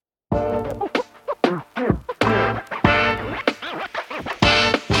What's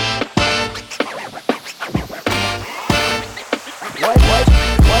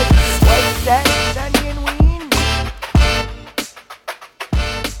that, Sunny and Ween?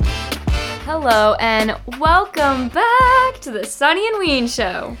 Hello and welcome back to the Sunny and Ween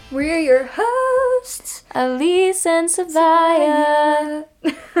Show. We're your hosts, Elise and Savia.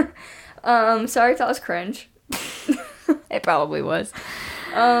 Sorry if that was cringe. It probably was.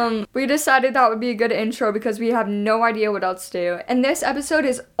 We decided that would be a good intro because we have no idea what else to do. And this episode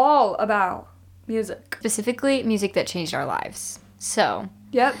is all about music. Specifically, music that changed our lives. So,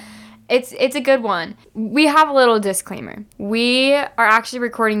 Yep. it's a good one. We have a little disclaimer. We are actually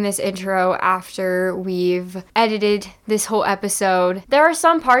recording this intro after we've edited this whole episode. There are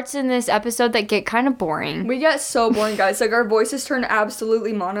some parts in this episode that get kind of boring. We get so boring, guys. Like, our voices turn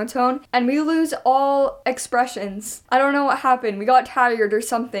absolutely monotone, and we lose all expressions. I don't know what happened. We got tired or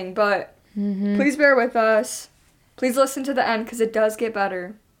something, but please bear with us. Please listen to the end, because it does get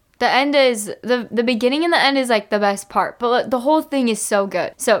better. The end is, the beginning and the end is like the best part, but the whole thing is so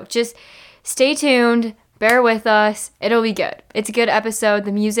good. So just stay tuned, bear with us, it'll be good. It's a good episode.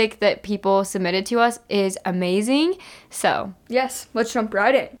 The music that people submitted to us is amazing. So, Yes, let's jump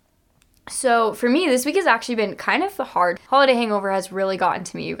right in. so for me, this week has actually been kind of hard. Holiday hangover has really gotten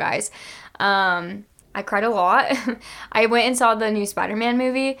to me, you guys. I cried a lot. I went and saw the new Spider-Man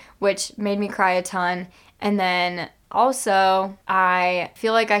movie, which made me cry a ton. And then also, I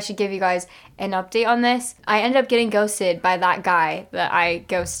feel like I should give you guys an update on this. I ended up getting ghosted by that guy that I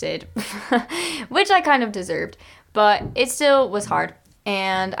ghosted, which I kind of deserved, but it still was hard.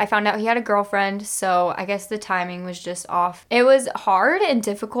 And I found out he had a girlfriend, so I guess the timing was just off. It was hard and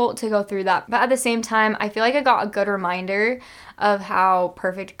difficult to go through that, but at the same time, I feel like I got a good reminder of how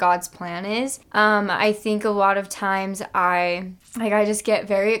perfect God's plan is. I think a lot of times I just get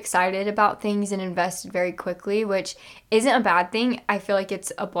very excited about things and invest very quickly, which isn't a bad thing. I feel like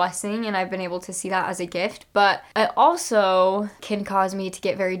it's a blessing, and I've been able to see that as a gift, but it also can cause me to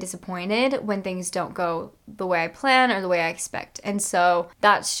get very disappointed when things don't go the way I plan or the way I expect. And so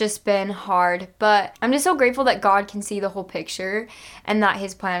that's just been hard, but I'm just so grateful that God can see the whole picture and that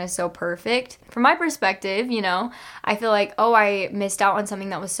his plan is so perfect. From my perspective, you know, I feel like, oh, I missed out on something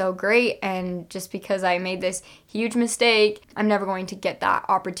that was so great, and just because I made this huge mistake, I'm never going to get that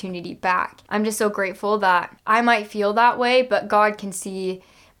opportunity back. I'm just so grateful that I might feel that way, but God can see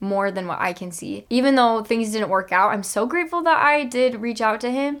more than what I can see. Even though things didn't work out, I'm so grateful that I did reach out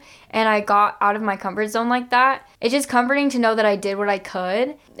to him and I got out of my comfort zone like that. It's just comforting to know that I did what I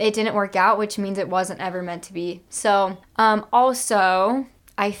could. It didn't work out, which means it wasn't ever meant to be. So, also,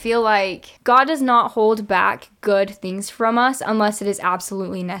 I feel like God does not hold back good things from us unless it is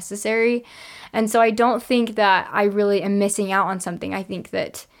absolutely necessary. And so I don't think that I really am missing out on something. I think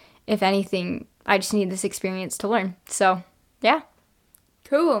that, if anything, I just need this experience to learn. So, yeah.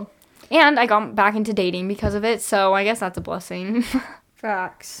 Cool. And I got back into dating because of it, so I guess that's a blessing.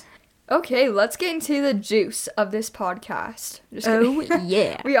 Facts. Okay, let's get into the juice of this podcast. Just kidding.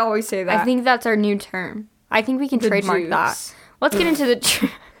 Yeah. We always say that. I think that's our new term. I think we can The trademark juice. that. Let's get into the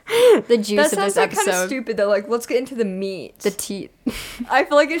the juice That of sounds this like kind of episode. stupid though. Like, let's get into the meat. The teeth. I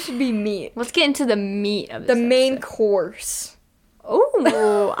feel like it should be meat. Let's get into the meat of The this main episode. course.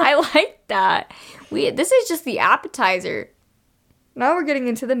 Oh, I like that. This is just the appetizer. Now we're getting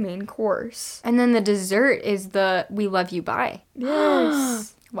into the main course. And then the dessert is the We Love You Bye.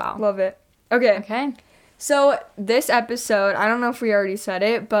 Yes. Wow. Love it. Okay. Okay. So this episode, I don't know if we already said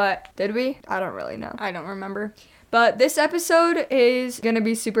it, but did we? I don't really know. I don't remember. But this episode is going to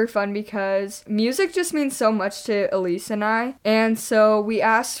be super fun because music just means so much to Elise and I. And so we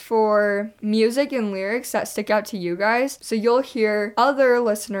asked for music and lyrics that stick out to you guys. So you'll hear other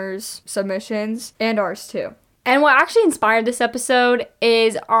listeners' submissions and ours too. And what actually inspired this episode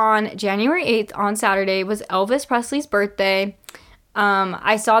is on January 8th, on Saturday, was Elvis Presley's birthday.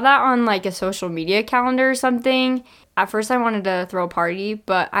 I saw that on like a social media calendar or something. At first I wanted to throw a party,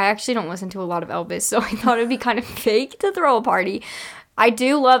 but I actually don't listen to a lot of Elvis, so I thought it'd be kind of fake to throw a party. I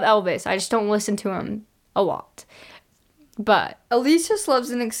do love Elvis, I just don't listen to him a lot. But Elise just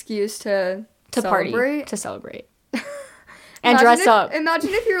loves an excuse to party, celebrate. to celebrate. And dress up.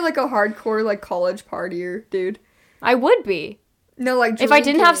 Imagine if you're like a hardcore like college partier, dude. I would be. No, like If I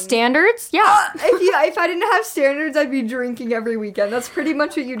didn't have drinking. standards, yeah. If I didn't have standards, I'd be drinking every weekend. That's pretty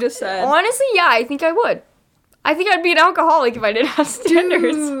much what you just said. Honestly, yeah, I think I would. I think I'd be an alcoholic if I didn't have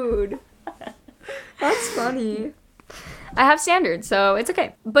standards. Dude. That's funny. I have standards, so it's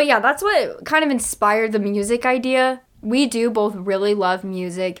okay. But yeah, that's what kind of inspired the music idea. We do both really love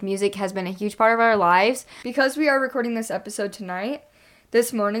music. Music has been a huge part of our lives. Because we are recording this episode tonight,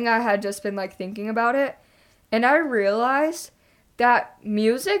 this morning I had just been like thinking about it, and I realized that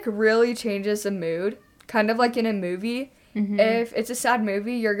music really changes the mood, kind of like in a movie. If it's a sad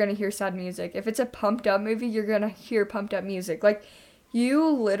movie, you're gonna hear sad music. If it's a pumped up movie, you're gonna hear pumped up music. Like, you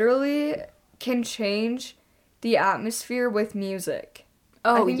literally can change the atmosphere with music.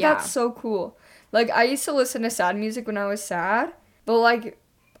 Oh, I think yeah. that's so cool. Like, I used to listen to sad music when I was sad, but like,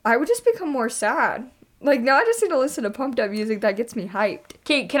 I would just become more sad. Like, now I just need to listen to pumped up music that gets me hyped.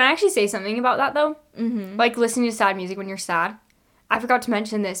 Okay, can I actually say something about that, though? Mm-hmm. Like, listening to sad music when you're sad. I forgot to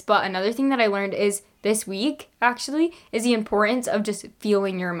mention this, but another thing that I learned is this week, actually, is the importance of just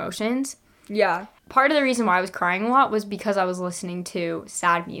feeling your emotions. Yeah. Part of the reason why I was crying a lot was because I was listening to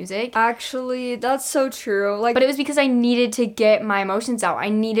sad music. Actually, that's so true. Like, But it was because I needed to get my emotions out. I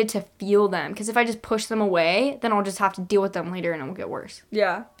needed to feel them. Because if I just push them away, then I'll just have to deal with them later and it will get worse.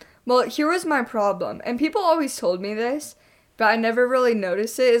 yeah. Well, here was my problem. And people always told me this, but I never really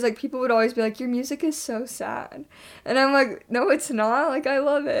noticed it. Is like, people would always be like, your music is so sad. And I'm like, no, it's not. Like, I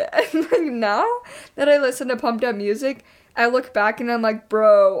love it. And like, now that I listen to pumped up music, I look back and I'm like,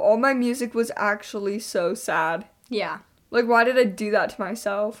 bro, all my music was actually so sad. Yeah. Like, why did I do that to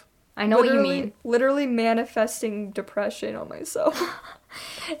myself? I know what you mean. Literally manifesting depression on myself.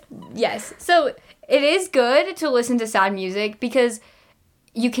 Yes. So it is good to listen to sad music because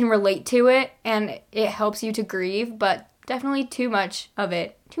you can relate to it and it helps you to grieve, but definitely too much of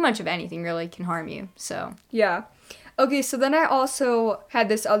anything really can harm you. So, Yeah. Okay, so then I also had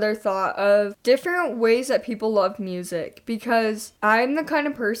this other thought of different ways that people love music, because I'm the kind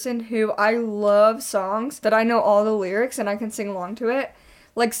of person who I love songs that I know all the lyrics and I can sing along to it.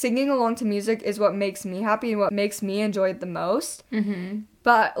 Like, singing along to music is what makes me happy and what makes me enjoy it the most.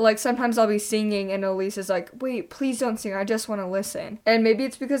 But, like, sometimes I'll be singing and Elise is like, wait, please don't sing, I just want to listen. And maybe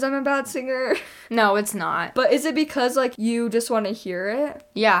it's because I'm a bad singer. no, it's not. But is it because, like, you just want to hear it?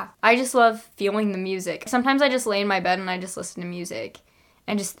 Yeah, I just love feeling the music. Sometimes I just lay in my bed and I just listen to music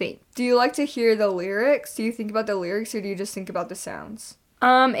and just think. Do you like to hear the lyrics? Do you think about the lyrics or do you just think about the sounds?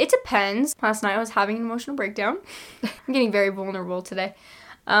 It depends. Last night I was having an emotional breakdown. I'm getting very vulnerable today.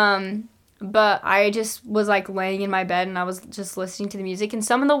 But I just was like laying in my bed and I was just listening to the music and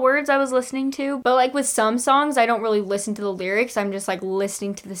some of the words I was listening to. But like with some songs, I don't really listen to the lyrics. I'm just like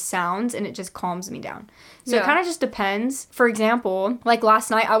listening to the sounds and it just calms me down. So It kind of just depends. For example, like last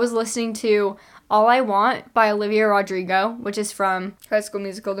night I was listening to All I Want by Olivia Rodrigo, which is from High School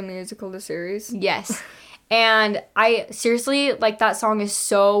Musical, the musical, the series. Yes. And I seriously, like, that song is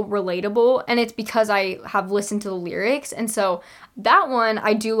so relatable, and it's because I have listened to the lyrics, and so that one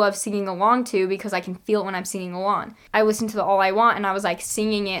I do love singing along to because I can feel it when I'm singing along. I listened to the All I Want, and I was, like,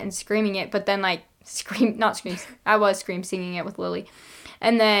 singing it and screaming it, but then, like, I was singing it with Lily.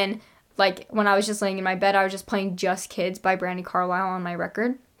 And then, like, when I was just laying in my bed, I was just playing Just Kids by Brandi Carlile on my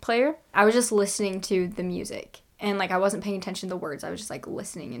record player. I was just listening to the music, and, like, I wasn't paying attention to the words. I was just, like,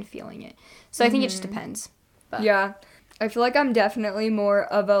 listening and feeling it. So I think it just depends. But. Yeah, I feel like I'm definitely more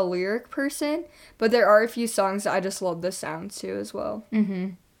of a lyric person, but there are a few songs that I just love the sounds to as well.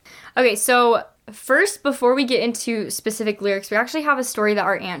 Okay, so first, before we get into specific lyrics, we actually have a story that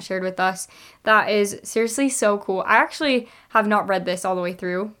our aunt shared with us that is seriously so cool. I actually have not read this all the way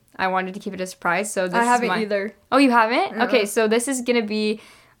through. I wanted to keep it a surprise, so this I haven't either. Oh, you haven't? Uh-uh. Okay, so this is gonna be,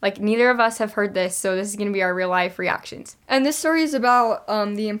 like, neither of us have heard this, so this is gonna be our real life reactions. And this story is about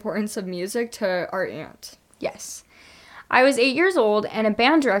the importance of music to our aunt. Yes. I was 8 years old, and a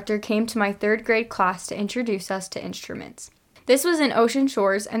band director came to my 3rd grade class to introduce us to instruments. This was in Ocean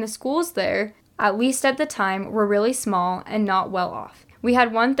Shores, and the schools there, at least at the time, were really small and not well off. We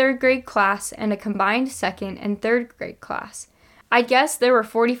had one 3rd grade class and a combined 2nd and 3rd grade class. I guess there were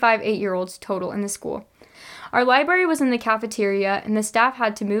 45 8-year-olds total in the school. Our library was in the cafeteria, and the staff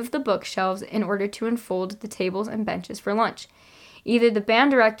had to move the bookshelves in order to unfold the tables and benches for lunch. Either the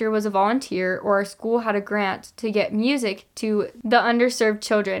band director was a volunteer or our school had a grant to get music to the underserved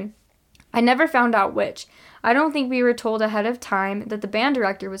children. I never found out which. I don't think we were told ahead of time that the band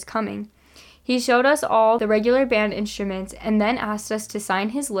director was coming. He showed us all the regular band instruments and then asked us to sign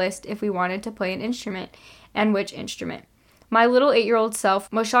his list if we wanted to play an instrument and which instrument. My little 8-year-old self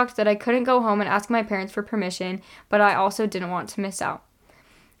was shocked that I couldn't go home and ask my parents for permission, but I also didn't want to miss out.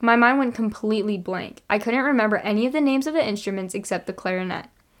 My mind went completely blank. I couldn't remember any of the names of the instruments except the clarinet.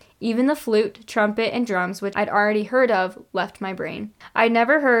 Even the flute, trumpet, and drums, which I'd already heard of, left my brain. I'd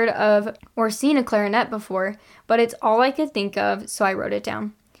never heard of or seen a clarinet before, but it's all I could think of, so I wrote it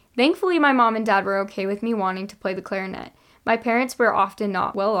down. Thankfully, my mom and dad were okay with me wanting to play the clarinet. My parents were often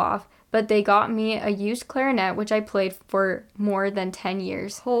not well off, but they got me a used clarinet, which I played for more than 10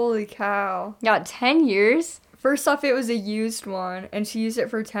 years. Holy cow. Yeah, 10 years? First off, it was a used one, and she used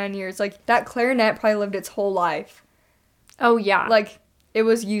it for 10 years. Like, that clarinet probably lived its whole life. Oh, yeah. Like, it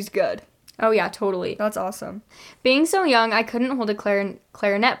was used good. Oh, yeah, totally. That's awesome. Being so young, I couldn't hold a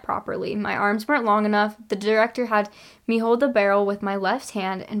clarinet properly. My arms weren't long enough. The director had me hold the barrel with my left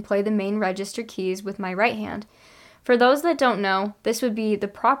hand and play the main register keys with my right hand. For those that don't know, this would be the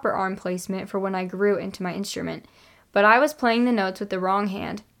proper arm placement for when I grew into my instrument. But I was playing the notes with the wrong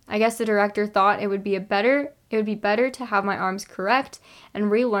hand. I guess the director thought it would be better to have my arms correct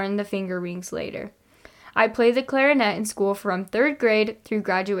and relearn the finger rings later. I played the clarinet in school from 3rd grade through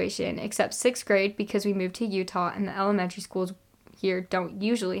graduation, except 6th grade because we moved to Utah and the elementary schools here don't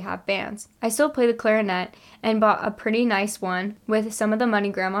usually have bands. I still play the clarinet and bought a pretty nice one with some of the money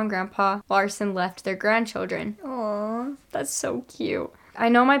Grandma and Grandpa Larson left their grandchildren. Aww. That's so cute. I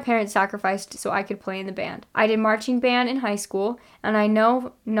know my parents sacrificed so I could play in the band. I did marching band in high school, and I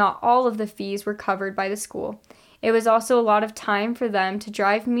know not all of the fees were covered by the school. It was also a lot of time for them to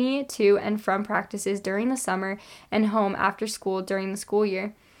drive me to and from practices during the summer and home after school during the school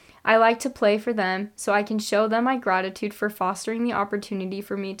year. I like to play for them so I can show them my gratitude for fostering the opportunity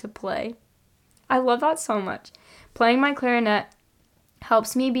for me to play. I love that so much. Playing my clarinet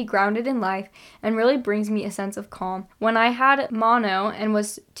helps me be grounded in life and really brings me a sense of calm. When I had mono and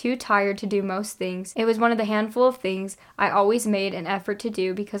was too tired to do most things, it was one of the handful of things I always made an effort to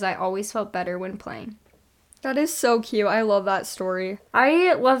do because I always felt better when playing. That is so cute. I love that story.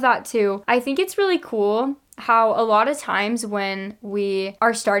 I love that too. I think it's really cool how a lot of times when we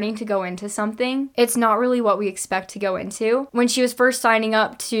are starting to go into something, it's not really what we expect to go into. When she was first signing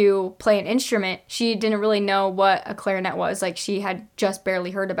up to play an instrument, she didn't really know what a clarinet was. Like, she had just barely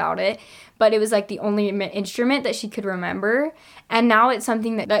heard about it, but it was like the only instrument that she could remember. And now it's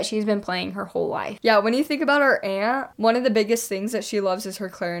something that she's been playing her whole life. Yeah, when you think about our aunt, one of the biggest things that she loves is her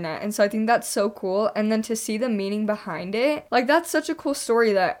clarinet. And so I think that's so cool. And then to see the meaning behind it, like, that's such a cool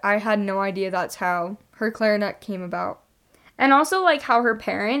story that I had no idea that's how her clarinet came about. And also, like, how her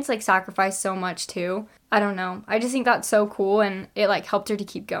parents, like, sacrificed so much, too. I don't know. I just think that's so cool, and it, like, helped her to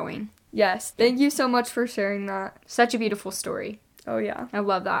keep going. Yes. Thank you so much for sharing that. Such a beautiful story. Oh, yeah. I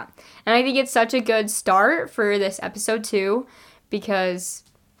love that. And I think it's such a good start for this episode, too, because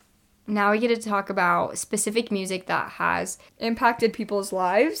now we get to talk about specific music that has impacted people's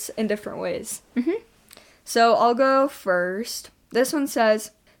lives in different ways. Mm-hmm. So I'll go first. This one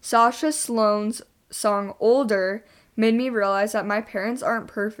says, Sasha Sloan's song Older made me realize that my parents aren't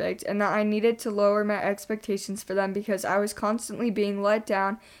perfect and that I needed to lower my expectations for them because I was constantly being let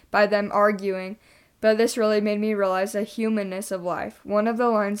down by them arguing. But this really made me realize the humanness of life. One of the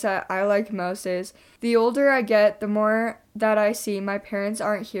lines that I like most is, the older I get, the more that I see my parents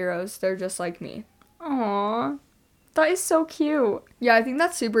aren't heroes, they're just like me. Aww. That is so cute. Yeah, I think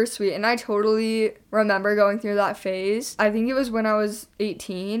that's super sweet, and I totally remember going through that phase. I think it was when I was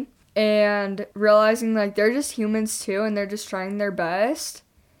 18, and realizing, like, they're just humans too, and they're just trying their best.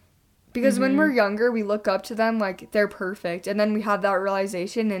 Because when we're younger, we look up to them like they're perfect, and then we have that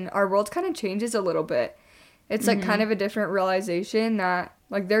realization, and our world kind of changes a little bit. It's, like, kind of a different realization that,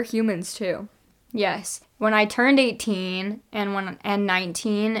 like, they're humans too. Yes. When I turned 18 and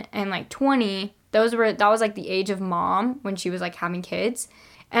 19 and, like, 20, that was, like, the age of mom when she was, like, having kids.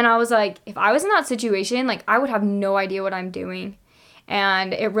 And I was like, if I was in that situation, like, I would have no idea what I'm doing.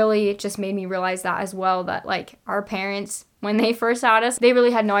 And it really just made me realize that as well, that, like, our parents, when they first had us, they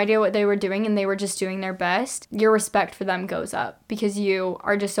really had no idea what they were doing and they were just doing their best. Your respect for them goes up because you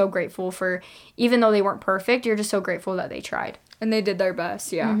are just so grateful for, even though they weren't perfect, you're just so grateful that they tried. And they did their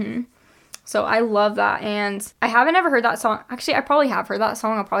best, yeah. Mm-hmm. So I love that. And I haven't ever heard that song. Actually, I probably have heard that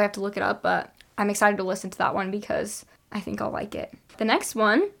song. I'll probably have to look it up, but I'm excited to listen to that one because I think I'll like it. The next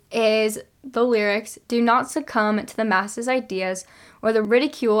one is the lyrics, do not succumb to the masses' ideas or the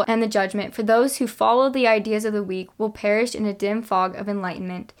ridicule and the judgment, for those who follow the ideas of the weak will perish in a dim fog of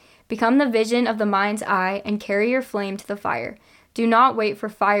enlightenment. Become the vision of the mind's eye and carry your flame to the fire. Do not wait for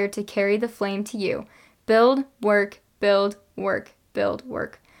fire to carry the flame to you. Build, work, build, work, build,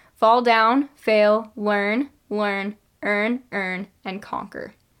 work. Fall down, fail, learn, earn, and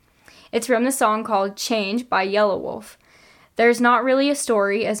conquer. It's from the song called Change by Yellow Wolf. There's not really a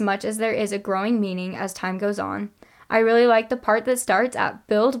story as much as there is a growing meaning as time goes on. I really like the part that starts at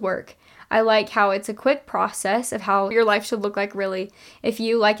build work. I like how it's a quick process of how your life should look like really. If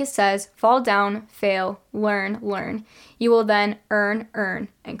you, like it says, fall down, fail, learn, you will then earn,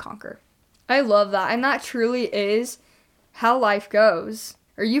 and conquer. I love that. And that truly is how life goes.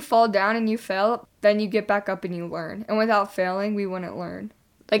 Or you fall down and you fail, then you get back up and you learn. And without failing, we wouldn't learn.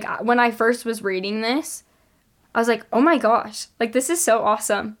 Like, when I first was reading this, I was like, oh my gosh, like this is so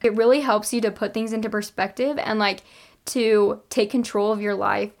awesome. It really helps you to put things into perspective and like to take control of your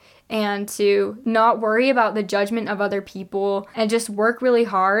life and to not worry about the judgment of other people and just work really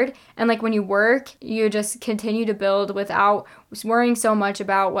hard. And like when you work, you just continue to build without worrying so much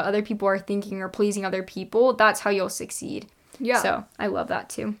about what other people are thinking or pleasing other people. That's how you'll succeed. Yeah. So I love that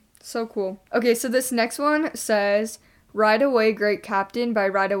too. So cool. Okay, so this next one says, Ride Away Great Captain by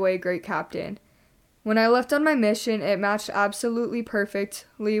Ride Away Great Captain. When I left on my mission, it matched absolutely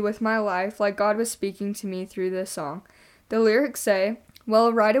perfectly with my life, like God was speaking to me through this song. The lyrics say,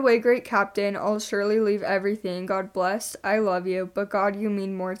 well, ride away, great captain, I'll surely leave everything. God bless, I love you, but God, you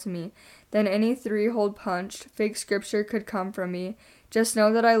mean more to me than any 3-hole punch fake scripture could come from me. Just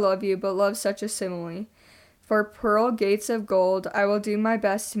know that I love you, but love such a simile. For pearl gates of gold, I will do my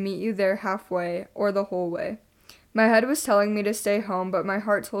best to meet you there halfway, or the whole way. My head was telling me to stay home, but my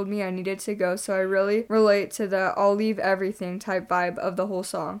heart told me I needed to go, so I really relate to the I'll leave everything type vibe of the whole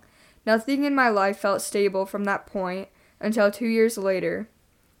song. Nothing in my life felt stable from that point until 2 years later.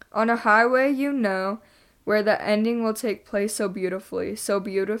 On a highway, you know, where the ending will take place so beautifully, so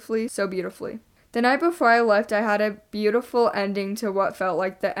beautifully, so beautifully. The night before I left, I had a beautiful ending to what felt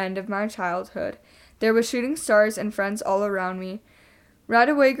like the end of my childhood. There was shooting stars and friends all around me. Ride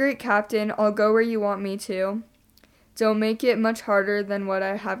away, great captain, I'll go where you want me to. Don't make it much harder than what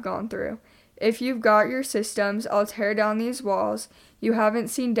I have gone through. If you've got your systems, I'll tear down these walls. You haven't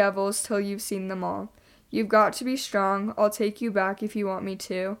seen devils till you've seen them all. You've got to be strong. I'll take you back if you want me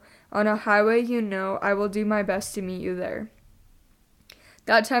to. On a highway, you know, I will do my best to meet you there.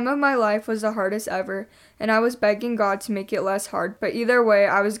 That time of my life was the hardest ever, and I was begging God to make it less hard, but either way,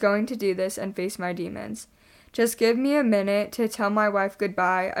 I was going to do this and face my demons. Just give me a minute to tell my wife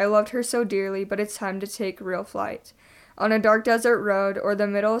goodbye. I loved her so dearly, but it's time to take real flight. On a dark desert road, or the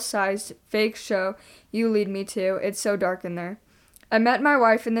middle-sized fake show you lead me to, it's so dark in there. I met my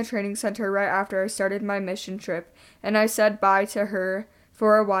wife in the training center right after I started my mission trip, and I said bye to her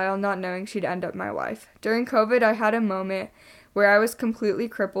for a while, not knowing she'd end up my wife. During COVID, I had a moment where I was completely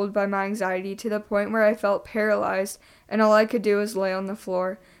crippled by my anxiety to the point where I felt paralyzed, and all I could do was lay on the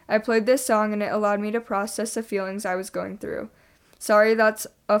floor. I played this song, and it allowed me to process the feelings I was going through. Sorry, that's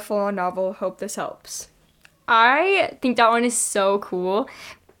a full-on novel. Hope this helps. I think that one is so cool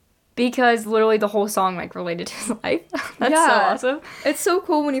because literally the whole song like related to his life. That's so awesome. It's so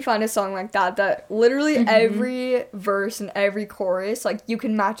cool when you find a song like that literally every verse and every chorus, like you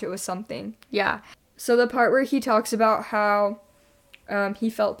can match it with something. Yeah. So the part where he talks about how he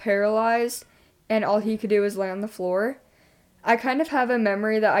felt paralyzed and all he could do was lay on the floor, I kind of have a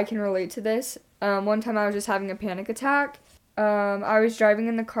memory that I can relate to this. One time I was just having a panic attack. I was driving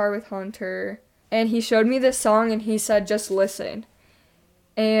in the car with Hunter, and he showed me this song, and he said, just listen.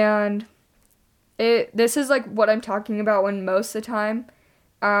 And this is like what I'm talking about when most of the time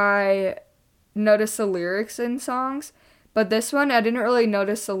I notice the lyrics in songs. But this one, I didn't really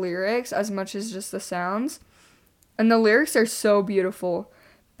notice the lyrics as much as just the sounds. And the lyrics are so beautiful.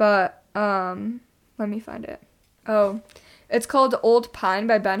 But, let me find it. Oh, it's called Old Pine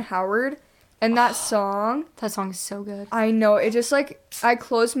by Ben Howard. And that song is so good. I know. It just, like, I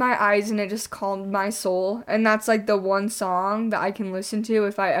closed my eyes and it just calmed my soul. And that's, like, the one song that I can listen to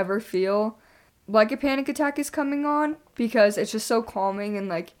if I ever feel like a panic attack is coming on. Because it's just so calming and,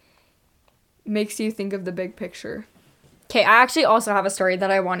 like, makes you think of the big picture. Okay, I actually also have a story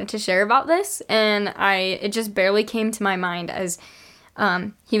that I wanted to share about this. And it just barely came to my mind as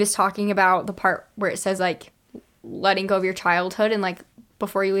he was talking about the part where it says, like, letting go of your childhood and, like,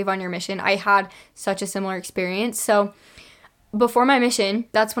 before you leave on your mission. I had such a similar experience. So before my mission,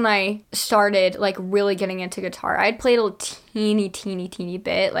 that's when I started like really getting into guitar. I'd played a teeny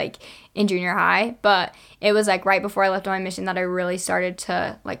bit like in junior high, but it was like right before I left on my mission that I really started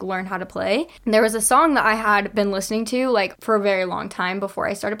to like learn how to play. And there was a song that I had been listening to like for a very long time before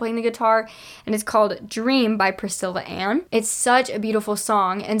I started playing the guitar, and it's called Dream by Priscilla Ann. It's such a beautiful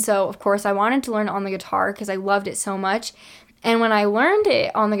song, and so of course I wanted to learn it on the guitar because I loved it so much. And when I learned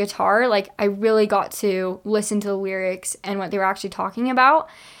it on the guitar, like, I really got to listen to the lyrics and what they were actually talking about.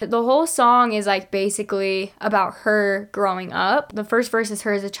 The whole song is, like, basically about her growing up. The first verse is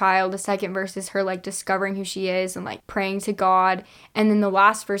her as a child. The second verse is her, like, discovering who she is and, like, praying to God. And then the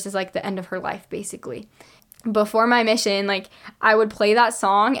last verse is, like, the end of her life, basically. Before my mission, like, I would play that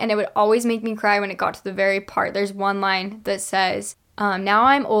song, and it would always make me cry when it got to the very part. There's one line that says, now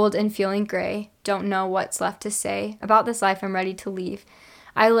I'm old and feeling gray, don't know what's left to say. About this life I'm ready to leave.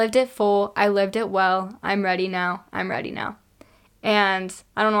 I lived it full, I lived it well, I'm ready now, I'm ready now. And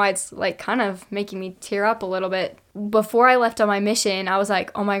I don't know why it's like kind of making me tear up a little bit. Before I left on my mission, I was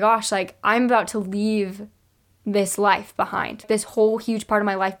like, oh my gosh, like I'm about to leave this life behind, this whole huge part of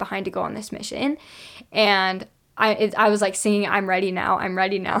my life behind to go on this mission. And I was like singing, I'm ready now. And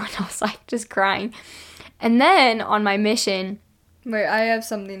I was like just crying. And then on my mission. Wait, I have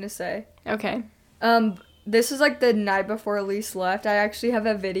something to say. Okay. This is like the night before Elise left. I actually have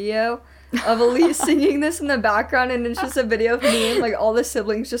a video of Elise singing this in the background, and it's just a video of me and like all the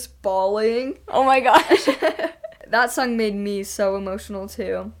siblings just bawling. Oh my gosh. That song made me so emotional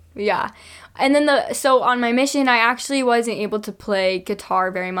too. Yeah. And then so on my mission, I actually wasn't able to play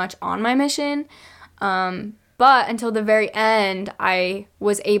guitar very much on my mission. But until the very end, I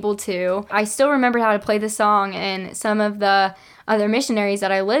was able to. I still remembered how to play the song, and some of the other missionaries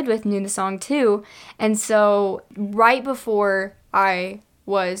that I lived with knew the song too. And so right before I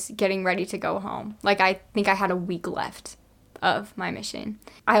was getting ready to go home, like I think I had a week left of my mission,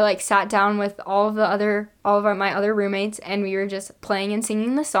 I like sat down with all of my other roommates, and we were just playing and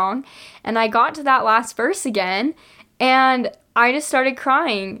singing the song. And I got to that last verse again, and I just started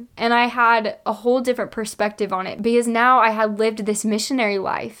crying, and I had a whole different perspective on it, because now I had lived this missionary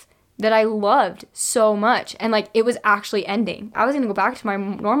life that I loved so much, and like it was actually ending. I was gonna go back to my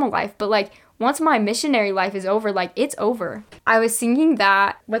normal life, but like once my missionary life is over, like it's over. I was singing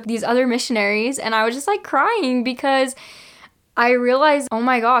that with these other missionaries, and I was just like crying because I realized, oh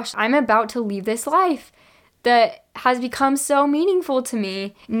my gosh, I'm about to leave this life that has become so meaningful to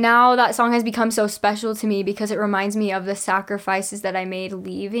me. Now that song has become so special to me because it reminds me of the sacrifices that I made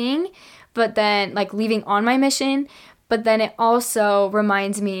leaving, but then like leaving on my mission, but then it also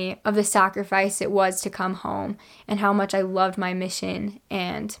reminds me of the sacrifice it was to come home and how much I loved my mission.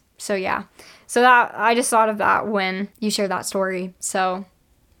 And so yeah, so that I just thought of that when you shared that story. So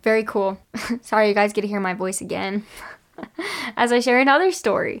very cool. Sorry you guys get to hear my voice again as I share another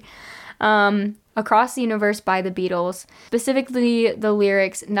story. Across the Universe by the Beatles, specifically the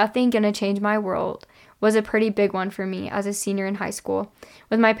lyrics, "Nothing Gonna Change My World," was a pretty big one for me as a senior in high school.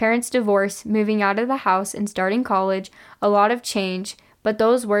 With my parents' divorce, moving out of the house, and starting college, a lot of change, but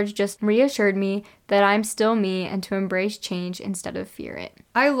those words just reassured me that I'm still me and to embrace change instead of fear it.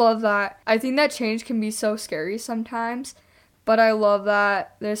 I love that. I think that change can be so scary sometimes, but I love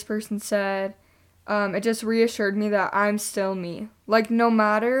that this person said, it just reassured me that I'm still me. Like, no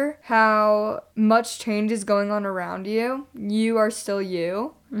matter how much change is going on around you, you are still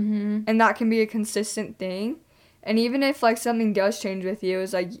you. Mm-hmm. And that can be a consistent thing. And even if, like, something does change with you,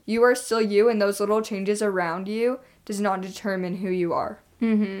 it's like, you are still you, and those little changes around you does not determine who you are.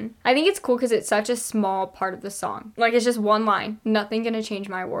 Mm-hmm. I think it's cool because it's such a small part of the song. Like, it's just one line, "Nothing gonna change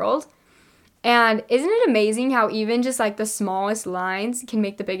my world." And isn't it amazing how even just, like, the smallest lines can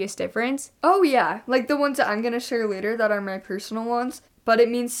make the biggest difference? Oh, yeah. Like, the ones that I'm going to share later that are my personal ones. But it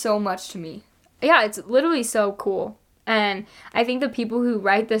means so much to me. Yeah, it's literally so cool. And I think the people who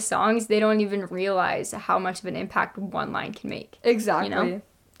write the songs, they don't even realize how much of an impact one line can make. Exactly. You know?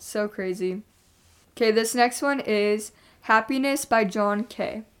 So crazy. Okay, this next one is Happiness by John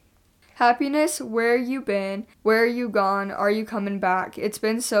Kay. Happiness, where you been? Where are you gone? Are you coming back? It's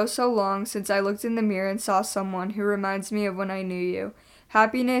been so long since I looked in the mirror and saw someone who reminds me of when I knew you.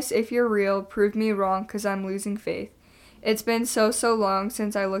 Happiness, if you're real, prove me wrong 'cause I'm losing faith. It's been so long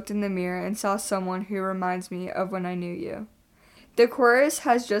since I looked in the mirror and saw someone who reminds me of when I knew you. The chorus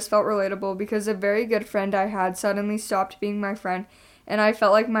has just felt relatable because a very good friend I had suddenly stopped being my friend, and I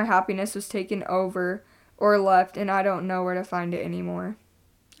felt like my happiness was taken over or left, and I don't know where to find it anymore.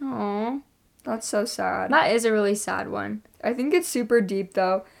 Aww. That's so sad. That is a really sad one. I think it's super deep,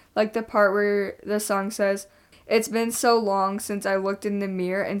 though. Like the part where the song says, "It's been so long since I looked in the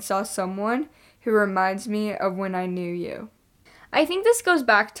mirror and saw someone who reminds me of when I knew you." I think this goes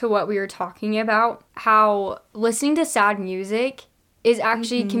back to what we were talking about, how listening to sad music is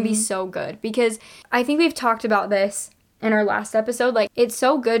actually can be so good. Because I think we've talked about this in our last episode. Like, it's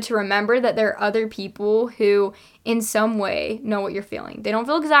so good to remember that there are other people who in some way know what you're feeling. They don't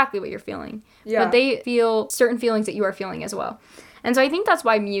feel exactly what you're feeling, but they feel certain feelings that you are feeling as well. And so I think that's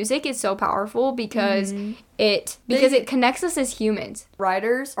why music is so powerful, because it connects us as humans.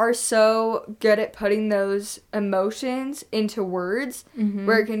 Writers are so good at putting those emotions into words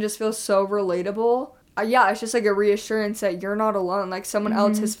where it can just feel so relatable. Yeah, it's just like a reassurance that you're not alone. Like, someone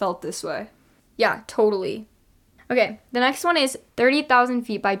else has felt this way. Yeah, totally. Okay, the next one is 30,000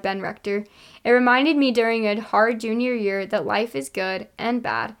 Feet by Ben Rector. It reminded me during a hard junior year that life is good and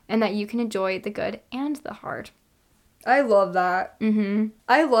bad, and that you can enjoy the good and the hard. I love that.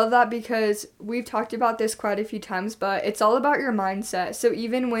 I love that because we've talked about this quite a few times, but it's all about your mindset. So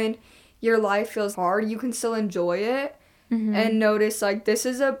even when your life feels hard, you can still enjoy it and notice, like, this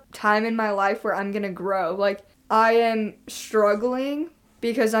is a time in my life where I'm going to grow. Like, I am struggling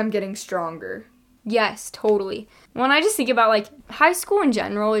because I'm getting stronger. Yes, totally. When I just think about, like, high school in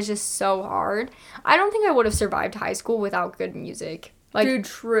general is just so hard. I don't think I would have survived high school without good music. Like, Dude,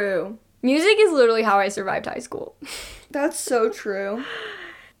 true. music is literally how I survived high school. That's so true.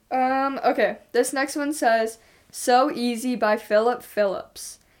 Okay. This next one says, So Easy by Philip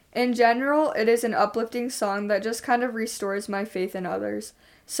Phillips. In general, it is an uplifting song that just kind of restores my faith in others.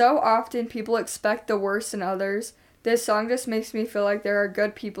 So often people expect the worst in others. This song just makes me feel like there are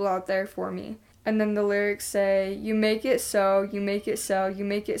good people out there for me. And then the lyrics say, You make it so, you make it so, you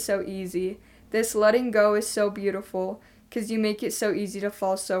make it so easy. This letting go is so beautiful, 'cause you make it so easy to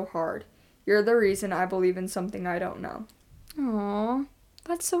fall so hard. You're the reason I believe in something I don't know. Aww,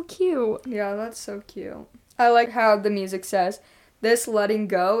 that's so cute. Yeah, that's so cute. I like how the music says, This letting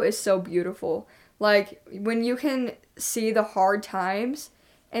go is so beautiful. Like, when you can see the hard times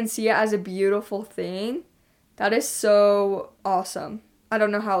and see it as a beautiful thing, that is so awesome. I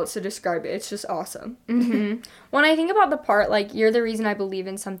don't know how else to describe it. It's just awesome. Mm-hmm. When I think about the part, like, you're the reason I believe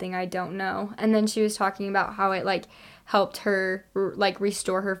in something I don't know. And then she was talking about how it, like, helped her, like,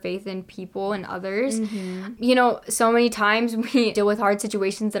 restore her faith in people and others. Mm-hmm. You know, so many times we deal with hard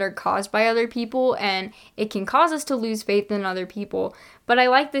situations that are caused by other people, and it can cause us to lose faith in other people. But I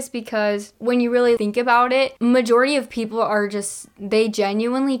like this because when you really think about it, majority of people are just, they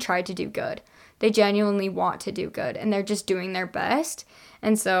genuinely try to do good. They genuinely want to do good, and they're just doing their best.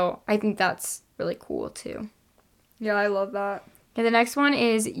 And so I think that's really cool too. Yeah, I love that. Okay, the next one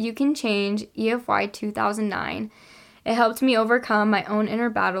is You Can Change, EFY 2009. It helped me overcome my own inner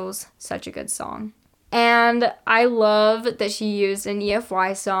battles. Such a good song. And I love that she used an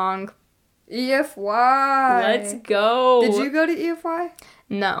EFY song. EFY. Let's go. Did you go to EFY?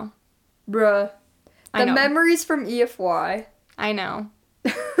 No. Bruh. I The know. memories from EFY. I know.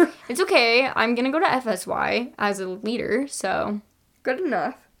 It's okay. I'm going to go to FSY as a leader, so. Good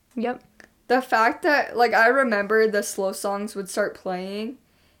enough. Yep. The fact that, like, I remember the slow songs would start playing,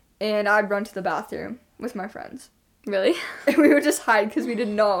 and I'd run to the bathroom with my friends. Really? And we would just hide because we did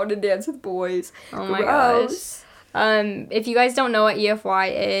not want to dance with boys. Oh my Gross. gosh. If you guys don't know what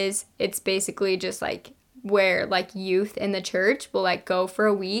EFY is, it's basically just like where like youth in the church will like go for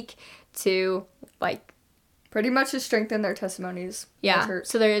a week to like Pretty much to strengthen their testimonies. in the yeah. church.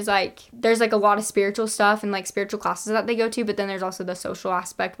 So there's like a lot of spiritual stuff and like spiritual classes that they go to, but then there's also the social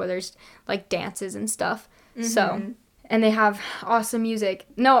aspect where there's like dances and stuff. Mm-hmm. So and they have awesome music.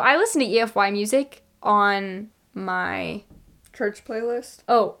 No, I listen to EFY music on my Church playlist.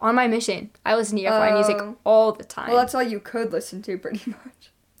 on my mission. I listen to EFY music all the time. Well, that's all you could listen to, pretty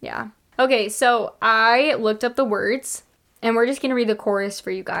much. Yeah. Okay, so I looked up the words, and we're just going to read the chorus for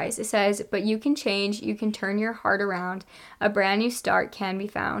you guys. It says, But you can change, you can turn your heart around. A brand new start can be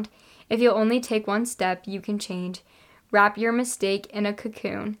found. If you'll only take one step, you can change. Wrap your mistake in a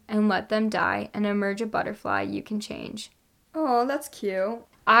cocoon and let them die and emerge a butterfly you can change. Oh, that's cute.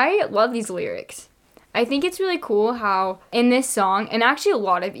 I love these lyrics. I think it's really cool how in this song, and actually a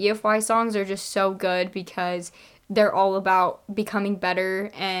lot of EFY songs are just so good because they're all about becoming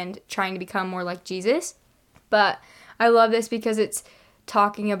better and trying to become more like Jesus. But I love this because it's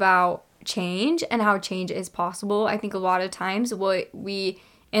talking about change and how change is possible. I think a lot of times we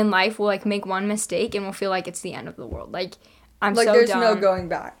in life will like make one mistake and we'll feel like it's the end of the world. Like I'm Like, so there's done. no going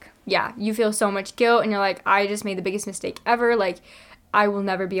back. Yeah, you feel so much guilt and you're like, I just made the biggest mistake ever. Like I will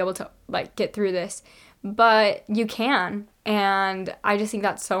never be able to like get through this. But you can. And I just think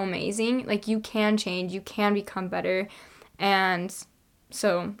that's so amazing. Like you can change, you can become better. And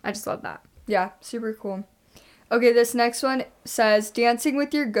so I just love that. Yeah, super cool. Okay, this next one says, Dancing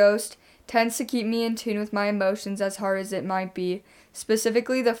with your ghost tends to keep me in tune with my emotions as hard as it might be.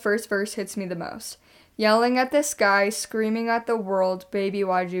 Specifically, the first verse hits me the most. Yelling at the sky, screaming at the world, baby,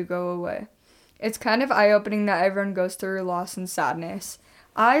 why'd you go away? It's kind of eye-opening that everyone goes through loss and sadness.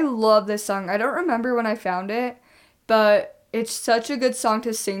 I love this song. I don't remember when I found it, but it's such a good song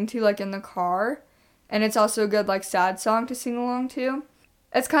to sing to, like, in the car. And it's also a good, like, sad song to sing along to.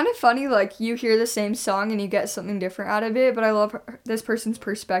 It's kind of funny, like, you hear the same song and you get something different out of it, but I love this person's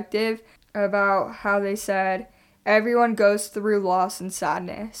perspective about how they said, everyone goes through loss and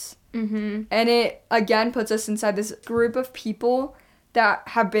sadness. Mm-hmm. And it, again, puts us inside this group of people that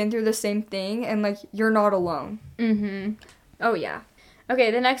have been through the same thing, and, like, you're not alone. Mm-hmm. Oh, yeah.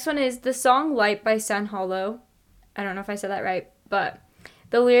 Okay, the next one is the song Light by Sun Hollow. I don't know if I said that right, but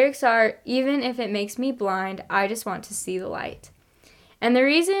the lyrics are, even if it makes me blind, I just want to see the light. And the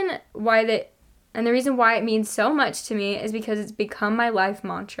reason why it means so much to me is because it's become my life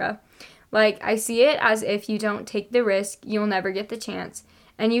mantra. Like, I see it as if you don't take the risk, you'll never get the chance.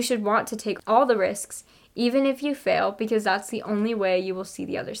 And you should want to take all the risks, even if you fail, because that's the only way you will see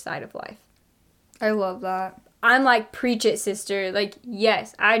the other side of life. I love that. I'm like, preach it, sister. Like,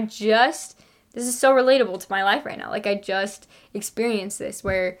 yes, this is so relatable to my life right now. Like, I just experienced this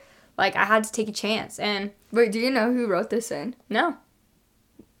where, like, I had to take a chance. And Wait, do you know who wrote this in? no.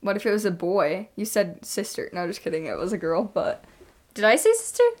 What if it was a boy? You said sister. No, just kidding. It was a girl, but... Did I say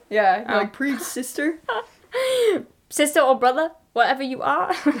sister? Yeah, Oh. like, preach, sister. Sister or brother, whatever you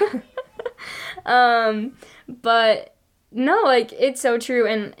are. But no, like, it's so true.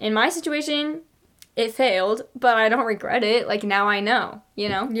 And in my situation, it failed, but I don't regret it. Like, now I know, you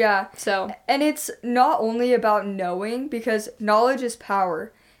know? Yeah. So, And it's not only about knowing, because knowledge is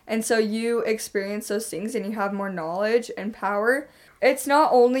power. And so you experience those things and you have more knowledge and power. It's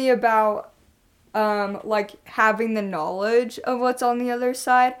not only about, like, having the knowledge of what's on the other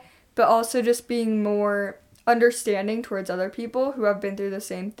side, but also just being more understanding towards other people who have been through the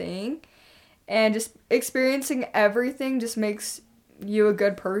same thing. And just experiencing everything just makes you a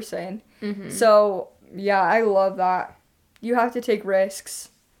good person. mm-hmm. So, yeah, I love that. You have to take risks.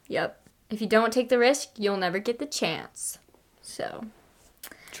 Yep. If you don't take the risk, you'll never get the chance. So,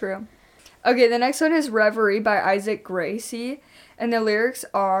 True. Okay, the next one is Reverie by Isaac Gracie. And the lyrics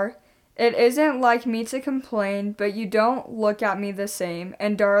are, "It isn't like me to complain, but you don't look at me the same.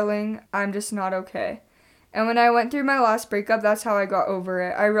 And darling, I'm just not okay. And when I went through my last breakup, that's how I got over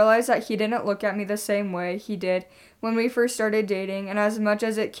it. I realized that he didn't look at me the same way he did when we first started dating. And as much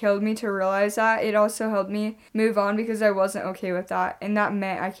as it killed me to realize that, it also helped me move on because I wasn't okay with that. And that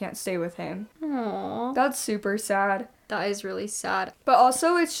meant I can't stay with him." aww. That's super sad. That is really sad. But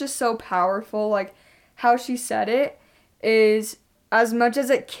also, it's just so powerful. Like, how she said it is, as much as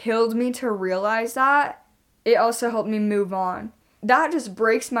it killed me to realize that, it also helped me move on. That just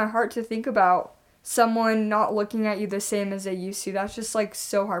breaks my heart to think about someone not looking at you the same as they used to. That's just, like,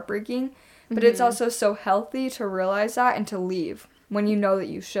 so heartbreaking. But it's also so healthy to realize that and to leave when you know that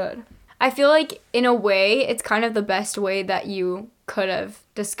you should. I feel like, in a way, it's kind of the best way that you could have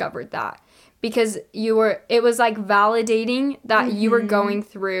discovered that. Because it was like validating that you were going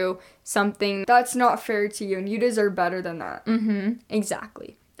through something. That's not fair to you, and you deserve better than that.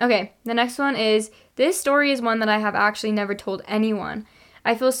 Exactly. Okay, the next one is, this story is one that I have actually never told anyone.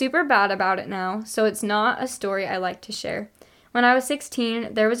 I feel super bad about it now, so it's not a story I like to share. When I was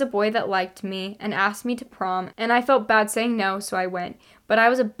 16, there was a boy that liked me and asked me to prom, and I felt bad saying no, so I went. But I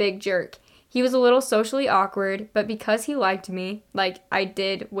was a big jerk. He was a little socially awkward, but because he liked me, like I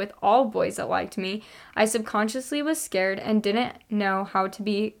did with all boys that liked me, I subconsciously was scared and didn't know how to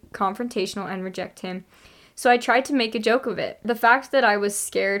be confrontational and reject him. So I tried to make a joke of it. The fact that I was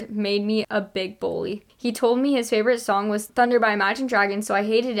scared made me a big bully. He told me his favorite song was Thunder by Imagine Dragons, so I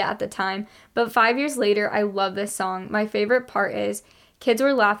hated it at the time. But 5 years later, I love this song. My favorite part is, kids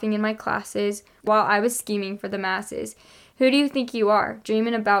were laughing in my classes while I was scheming for the masses. Who do you think you are?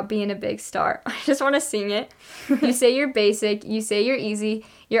 Dreaming about being a big star. I just want to sing it. You say you're basic. You say you're easy.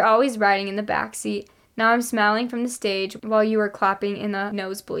 You're always riding in the backseat. Now I'm smiling from the stage while you were clapping in the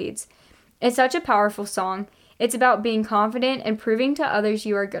nosebleeds. It's such a powerful song. It's about being confident and proving to others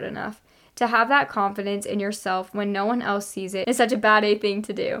you are good enough. To have that confidence in yourself when no one else sees it is such a bad A thing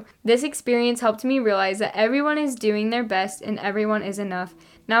to do. This experience helped me realize that everyone is doing their best and everyone is enough.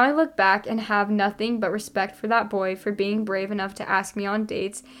 Now I look back and have nothing but respect for that boy for being brave enough to ask me on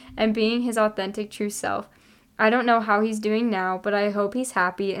dates and being his authentic true self. I don't know how he's doing now, but I hope he's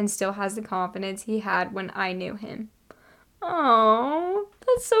happy and still has the confidence he had when I knew him. Aww,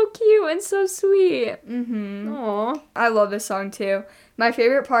 that's so cute and so sweet. Aww. I love this song too. My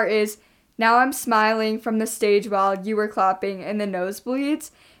favorite part is, now I'm smiling from the stage while you were clapping in the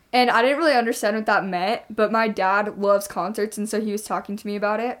nosebleeds. And I didn't really understand what that meant, but my dad loves concerts, and so he was talking to me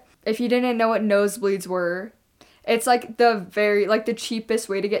about it. If you didn't know what nosebleeds were, it's like the cheapest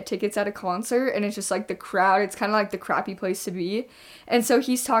way to get tickets at a concert, and it's just like the crowd. It's kind of like the crappy place to be. And so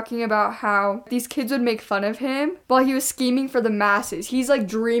he's talking about how these kids would make fun of him while he was scheming for the masses. He's like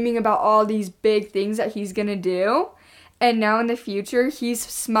dreaming about all these big things that he's gonna do. And now in the future, he's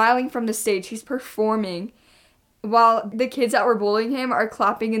smiling from the stage. He's performing while the kids that were bullying him are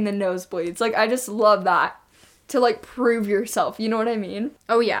clapping in the nosebleeds. Like, I just love that. To, like, prove yourself. You know what I mean?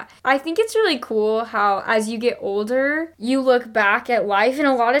 Oh, yeah. I think it's really cool how, as you get older, you look back at life. And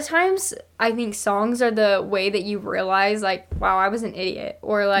a lot of times, I think songs are the way that you realize, like, wow, I was an idiot.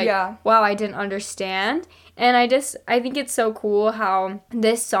 Or, like, wow, I didn't understand. And I think it's so cool how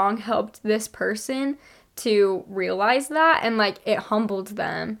this song helped this person to realize that. And, like, it humbled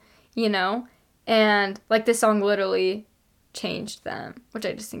them, you know? And, like, this song literally changed them, which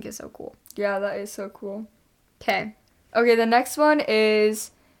I just think is so cool. Yeah, that is so cool. Okay, the next one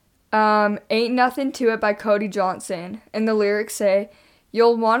is Ain't Nothing to It by Cody Johnson. And the lyrics say,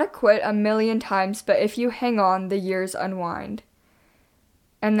 You'll want to quit a million times, but if you hang on, the years unwind.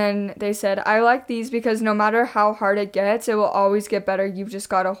 And then they said, I like these because no matter how hard it gets, it will always get better. You've just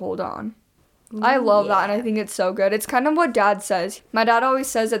got to hold on. I love that, and I think it's so good. It's kind of what Dad says. My dad always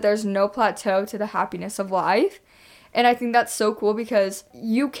says that there's no plateau to the happiness of life. And I think that's so cool because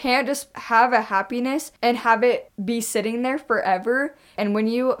you can't just have a happiness and have it be sitting there forever. And when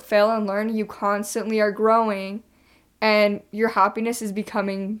you fail and learn, you constantly are growing and your happiness is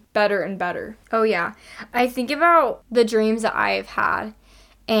becoming better and better. Oh, yeah. I think about the dreams that I've had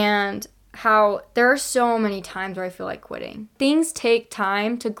and how there are so many times where I feel like quitting. Things take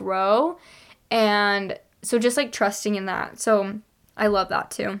time to grow, and so just like trusting in that. So I love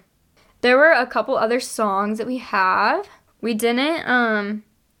that too. There were a couple other songs that we have. We didn't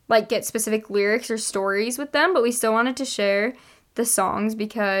like get specific lyrics or stories with them, but we still wanted to share the songs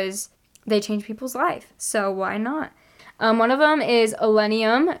because they change people's life. So why not? One of them is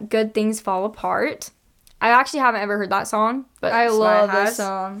Illenium, Good Things Fall Apart. I actually haven't ever heard that song, but I love this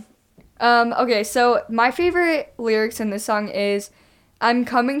song. Okay, so my favorite lyrics in this song is, I'm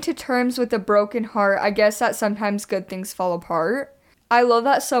coming to terms with a broken heart. I guess that sometimes good things fall apart. I love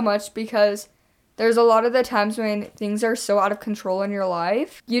that so much because there's a lot of the times when things are so out of control in your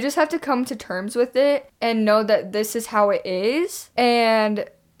life. You just have to come to terms with it and know that this is how it is. And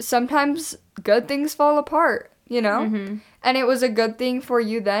sometimes good things fall apart, you know? Mm-hmm. And it was a good thing for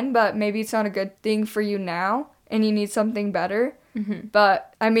you then, but maybe it's not a good thing for you now and you need something better. Mm-hmm.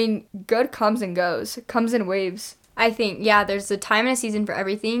 But, I mean, good comes and goes. It comes in waves. I think, yeah, there's a time and a season for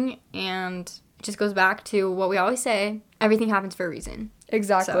everything, and it just goes back to what we always say. Everything happens for a reason.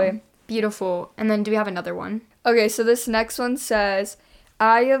 Exactly. So, beautiful. And then do we have another one? Okay, so this next one says,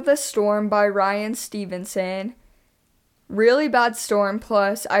 Eye of the Storm by Ryan Stevenson. Really bad storm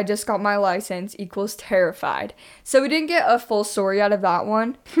plus I just got my license equals terrified. So we didn't get a full story out of that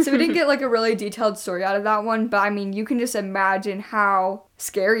one. So we didn't get like a really detailed story out of that one. But I mean, you can just imagine how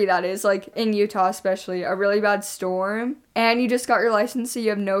scary that is. Like in Utah especially, a really bad storm. And you just got your license so you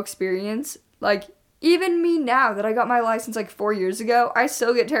have no experience. Like even me now that I got my license like 4 years ago, I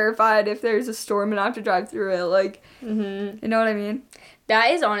still get terrified if there's a storm and I have to drive through it. Like, you know what I mean?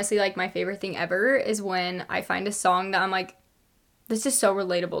 That is honestly, like, my favorite thing ever is when I find a song that I'm like, this is so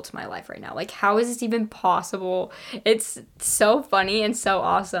relatable to my life right now. Like, how is this even possible? It's so funny and so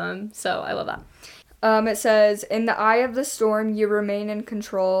awesome. So, I love that. It says, in the eye of the storm, you remain in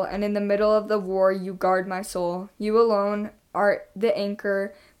control, and in the middle of the war, you guard my soul. You alone are the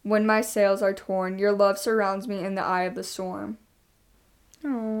anchor when my sails are torn. Your love surrounds me in the eye of the storm.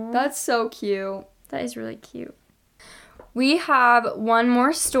 Aww. That's so cute. That is really cute. We have one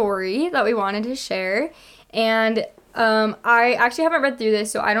more story that we wanted to share, and I actually haven't read through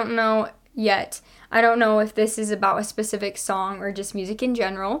this, so I don't know yet. I don't know if this is about a specific song or just music in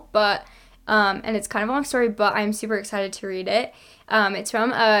general, but and it's kind of a long story, but I'm super excited to read it. It's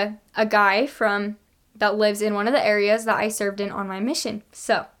from a guy that lives in one of the areas that I served in on my mission.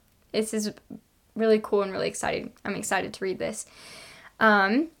 So this is really cool and really exciting. I'm excited to read this.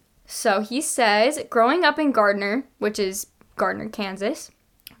 So he says, growing up in Gardner, which is Gardner, Kansas,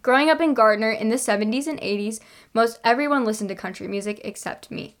 growing up in Gardner in the 70s and 80s, most everyone listened to country music except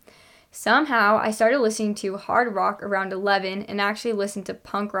me. Somehow, I started listening to hard rock around 11 and actually listened to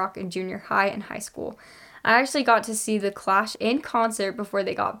punk rock in junior high and high school. I actually got to see the Clash in concert before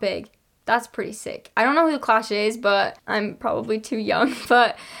they got big. That's pretty sick. I don't know who the Clash is, but I'm probably too young.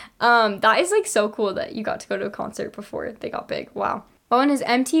 But that is like so cool that you got to go to a concert before they got big. Wow. Oh, and his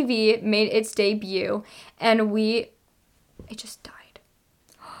MTV made its debut, and it just died.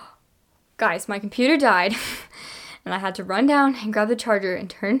 Guys, my computer died, and I had to run down and grab the charger and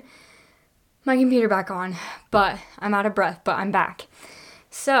turn my computer back on, but I'm out of breath, but I'm back.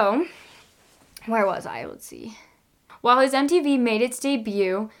 So, where was I? Let's see. While his MTV made its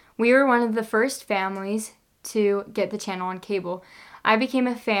debut, we were one of the first families to get the channel on cable. I became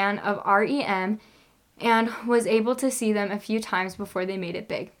a fan of REM and was able to see them a few times before they made it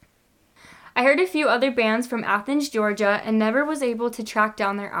big. I heard a few other bands from Athens, Georgia, and never was able to track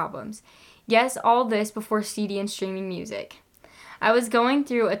down their albums. Yes, all this before CD and streaming music. I was going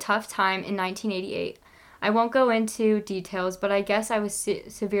through a tough time in 1988. I won't go into details, but I guess I was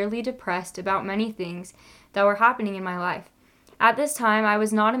severely depressed about many things that were happening in my life. At this time, I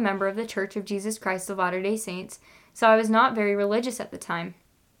was not a member of the Church of Jesus Christ of Latter-day Saints, so I was not very religious at the time.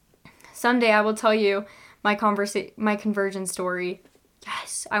 Someday I will tell you my conversion story.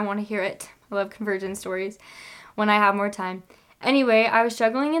 Yes, I want to hear it. I love conversion stories when I have more time. Anyway, I was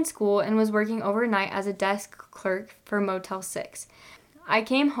struggling in school and was working overnight as a desk clerk for Motel 6. I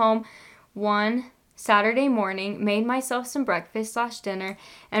came home one Saturday morning, made myself some breakfast/dinner,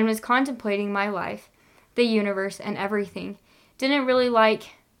 and was contemplating my life, the universe, and everything. Didn't really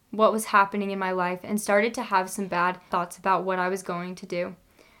like what was happening in my life and started to have some bad thoughts about what I was going to do.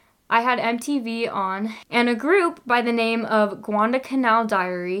 I had MTV on, and a group by the name of Guadalcanal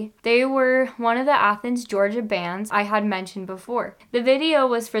Diary. They were one of the Athens, Georgia bands I had mentioned before. The video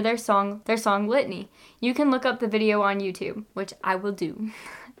was for their song Litany. You can look up the video on YouTube, which I will do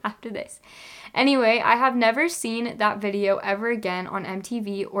after this. Anyway, I have never seen that video ever again on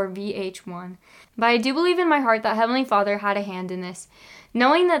MTV or VH1. But I do believe in my heart that Heavenly Father had a hand in this,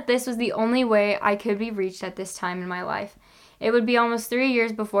 knowing that this was the only way I could be reached at this time in my life. It would be almost 3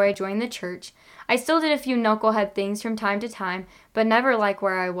 years before I joined the church. I still did a few knucklehead things from time to time, but never like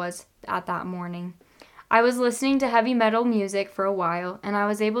where I was at that morning. I was listening to heavy metal music for a while, and I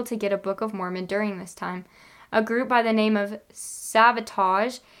was able to get a Book of Mormon during this time. A group by the name of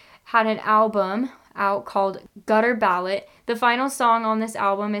Sabotage had an album out called Gutter Ballot. The final song on this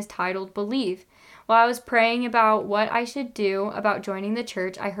album is titled Believe. While I was praying about what I should do about joining the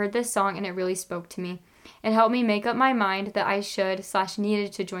church, I heard this song and it really spoke to me. It helped me make up my mind that I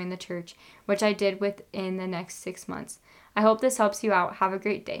should/needed to join the church, which I did within the next 6 months. I hope this helps you out. Have a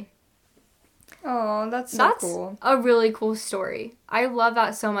great day. Oh, that's so cool. That's a really cool story. I love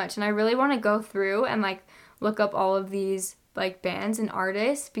that so much, and I really want to go through and look up all of these bands and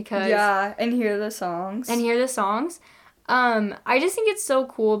artists because and hear the songs. I just think it's so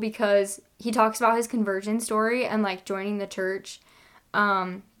cool because he talks about his conversion story and joining the church.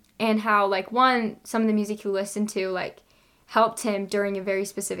 And how, some of the music he listened to, helped him during a very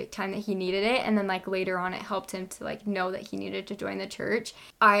specific time that he needed it. And then, later on, it helped him to, know that he needed to join the church.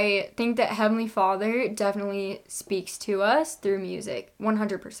 I think that Heavenly Father definitely speaks to us through music,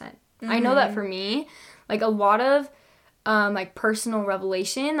 100%. Mm-hmm. I know that for me, a lot of, personal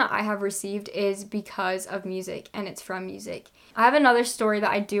revelation that I have received is because of music, and it's from music. I have another story that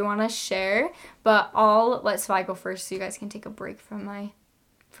I do want to share, but I'll let Svi go first so you guys can take a break from my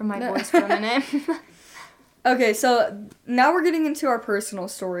voice for a minute. Okay, so now we're getting into our personal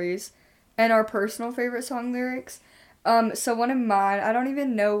stories and our personal favorite song lyrics. So one of mine, I don't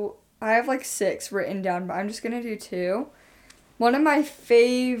even know, I have 6 written down, but I'm just gonna do 2. One of my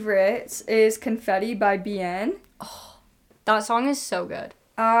favorites is Confetti by Bien. Oh, that song is so good.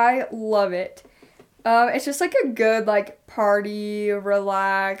 I love it. It's just a good party,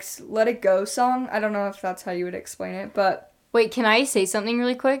 relax, let it go song. I don't know if that's how you would explain it, but wait, can I say something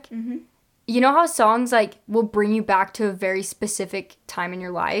really quick? Mm-hmm. You know how songs, will bring you back to a very specific time in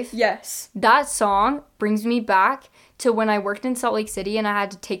your life? Yes. That song brings me back to when I worked in Salt Lake City and I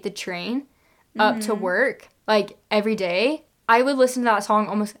had to take the train up to work, every day. I would listen to that song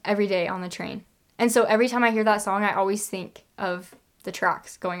almost every day on the train. And so every time I hear that song, I always think of the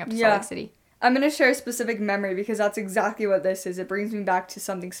tracks going up to Salt Lake City. I'm going to share a specific memory because that's exactly what this is. It brings me back to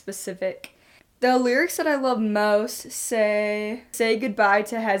something specific. The lyrics that I love most say goodbye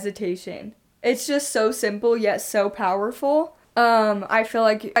to hesitation. It's just so simple yet so powerful. I feel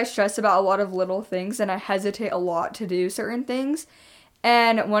like I stress about a lot of little things and I hesitate a lot to do certain things.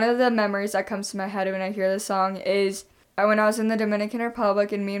 And one of the memories that comes to my head when I hear this song is when I was in the Dominican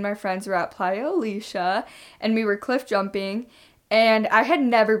Republic and me and my friends were at Playa Alicia and we were cliff jumping. And I had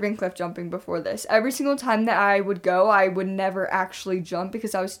never been cliff jumping before this. Every single time that I would go, I would never actually jump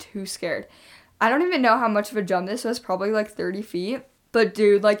because I was too scared. I don't even know how much of a jump this was, probably 30 feet. But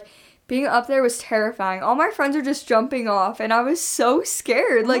dude, being up there was terrifying. All my friends are just jumping off and I was so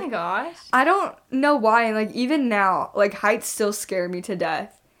scared. Oh my gosh. I don't know why. And even now, heights still scare me to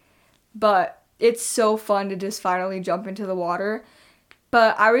death. But it's so fun to just finally jump into the water.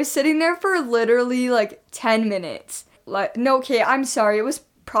 But I was sitting there for literally 10 minutes. I'm sorry. It was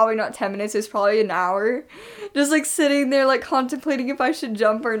probably not 10 minutes. It was probably an hour. Just sitting there contemplating if I should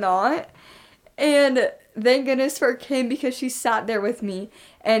jump or not. And thank goodness for Kim because she sat there with me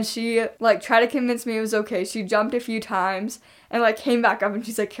and she tried to convince me it was okay. She jumped a few times and came back up and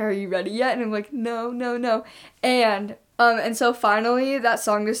she's like, "Are you ready yet?" And I'm no. And so finally that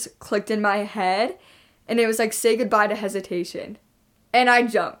song just clicked in my head and it was say goodbye to hesitation. And I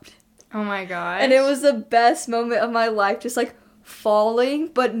jumped. Oh my gosh. And it was the best moment of my life, just falling,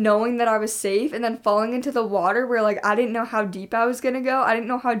 but knowing that I was safe, and then falling into the water where I didn't know how deep I was gonna go. I didn't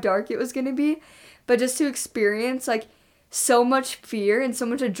know how dark it was gonna be, but just to experience so much fear and so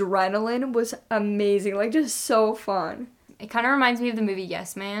much adrenaline was amazing. Just so fun. It kind of reminds me of the movie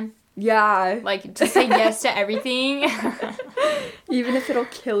Yes Man. Yeah. Just say yes to everything. Even if it'll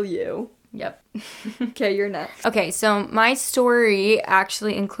kill you. Yep. Okay, you're next. Okay, so my story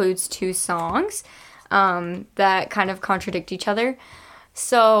actually includes 2 songs that kind of contradict each other.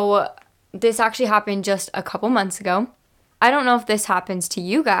 So this actually happened just a couple months ago. I don't know if this happens to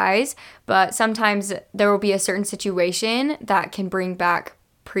you guys, but sometimes there will be a certain situation that can bring back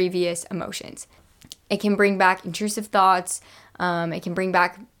previous emotions. It can bring back intrusive thoughts. It can bring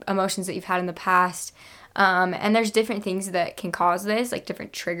back emotions that you've had in the past. And there's different things that can cause this, like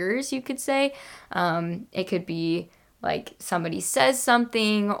different triggers, you could say. It could be like somebody says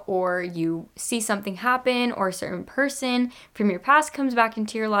something, or you see something happen, or a certain person from your past comes back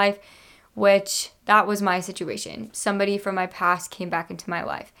into your life, which that was my situation. Somebody from my past came back into my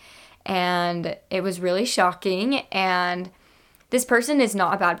life, and it was really shocking. And this person is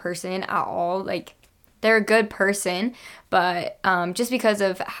not a bad person at all. Like, they're a good person, but just because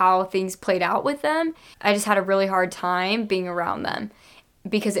of how things played out with them, I just had a really hard time being around them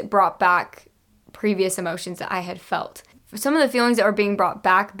because it brought back previous emotions that I had felt. Some of the feelings that were being brought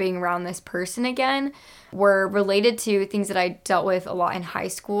back being around this person again were related to things that I dealt with a lot in high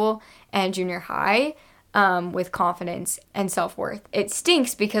school and junior high, with confidence and self-worth. It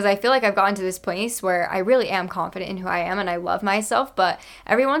stinks because I feel like I've gotten to this place where I really am confident in who I am and I love myself, but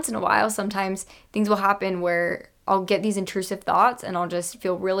every once in a while, sometimes things will happen where I'll get these intrusive thoughts and I'll just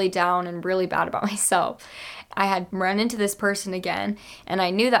feel really down and really bad about myself. I had run into this person again, and I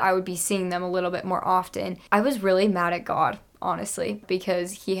knew that I would be seeing them a little bit more often. I was really mad at God, honestly,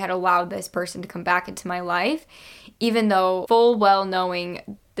 because he had allowed this person to come back into my life, even though full well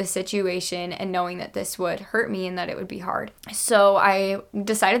knowing the situation and knowing that this would hurt me and that it would be hard. So I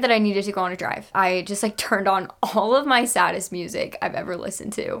decided that I needed to go on a drive. I just turned on all of my saddest music I've ever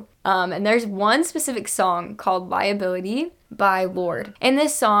listened to. And there's one specific song called Liability by Lorde. In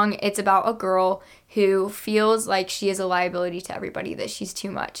this song, it's about a girl who feels like she is a liability to everybody, that she's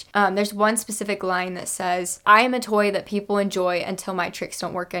too much. There's one specific line that says, "I am a toy that people enjoy until my tricks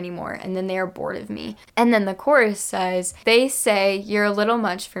don't work anymore, and then they are bored of me." And then the chorus says, "They say you're a little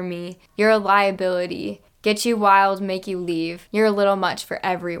much for me. You're a liability. Get you wild, make you leave. You're a little much for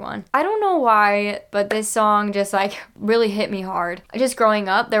everyone." I don't know why, but this song just really hit me hard. Just growing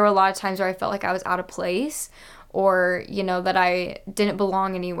up, there were a lot of times where I felt like I was out of place, or, that I didn't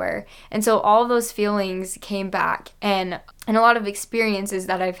belong anywhere. And so all of those feelings came back, and a lot of experiences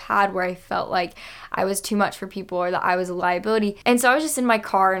that I've had where I felt like I was too much for people or that I was a liability. And so I was just in my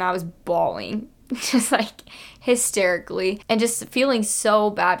car and I was bawling, just hysterically, and just feeling so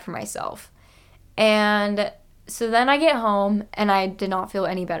bad for myself. And so then I get home and I did not feel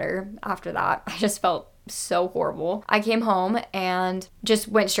any better after that. I just felt so horrible. I came home and just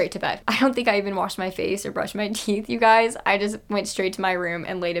went straight to bed. I don't think I even washed my face or brushed my teeth, you guys. I just went straight to my room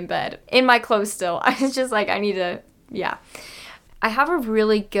and laid in bed in my clothes still. I was just I need to, yeah. I have a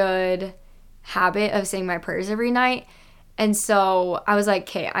really good habit of saying my prayers every night. And so I was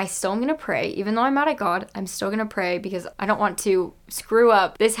okay, I still am going to pray. Even though I'm mad at God, I'm still going to pray because I don't want to screw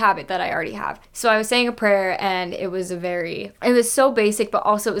up this habit that I already have. So I was saying a prayer, and it was so basic, but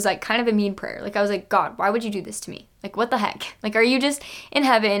also it was kind of a mean prayer. I was God, why would you do this to me? What the heck? Are you just in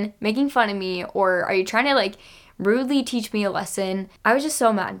heaven making fun of me, or are you trying to rudely teach me a lesson? I was just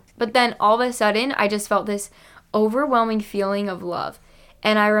so mad. But then all of a sudden, I just felt this overwhelming feeling of love.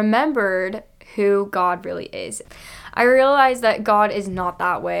 And I remembered who God really is. I realized that God is not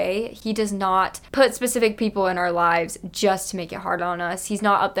that way. He does not put specific people in our lives just to make it hard on us. He's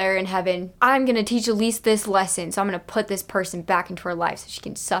not up there in heaven, I'm going to teach Elise this lesson, so I'm going to put this person back into her life so she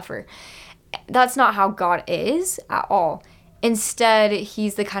can suffer. That's not how God is at all. Instead,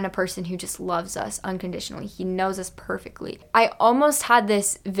 he's the kind of person who just loves us unconditionally. He knows us perfectly. I almost had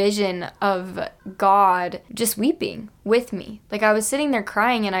this vision of God just weeping with me. I was sitting there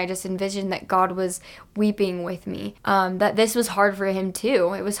crying, and I just envisioned that God was weeping with me. That this was hard for him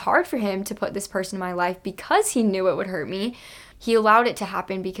too. It was hard for him to put this person in my life because he knew it would hurt me. He allowed it to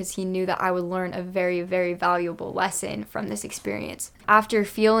happen because he knew that I would learn a very, very valuable lesson from this experience. After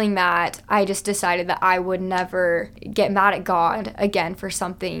feeling that, I just decided that I would never get mad at God again for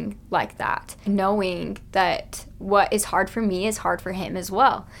something like that, knowing that what is hard for me is hard for him as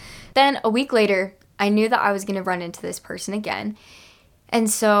well. Then a week later, I knew that I was going to run into this person again. And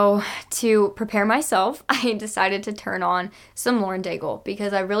so to prepare myself, I decided to turn on some Lauren Daigle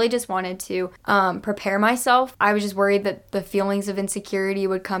because I really just wanted to prepare myself. I was just worried that the feelings of insecurity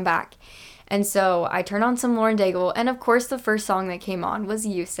would come back. And so I turned on some Lauren Daigle, and of course the first song that came on was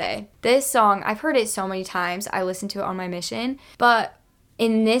You Say. This song, I've heard it so many times. I listened to it on my mission, but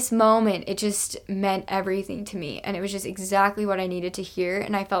in this moment, it just meant everything to me, and it was just exactly what I needed to hear.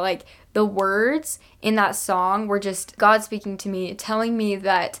 And I felt like the words in that song were just God speaking to me, telling me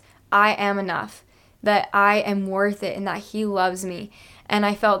that I am enough, that I am worth it, and that he loves me. And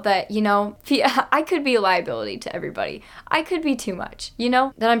I felt that, I could be a liability to everybody. I could be too much,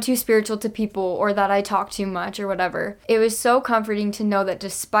 that I'm too spiritual to people or that I talk too much or whatever. It was so comforting to know that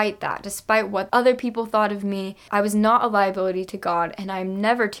despite what other people thought of me, I was not a liability to God, and I'm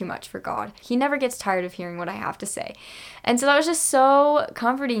never too much for God. He never gets tired of hearing what I have to say. And so that was just so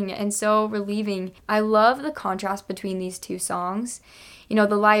comforting and so relieving. I love the contrast between these two songs.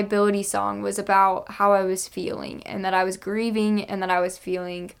 The liability song was about how I was feeling and that I was grieving and that I was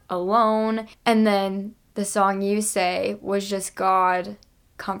feeling alone. And then the song You Say was just God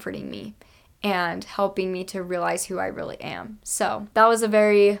comforting me and helping me to realize who I really am. So that was a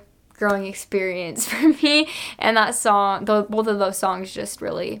very growing experience for me. And that song, both of those songs just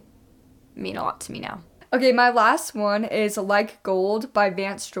really mean a lot to me now. Okay, my last one is Like Gold by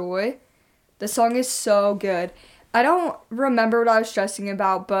Vance Joy. The song is so good. I don't remember what I was stressing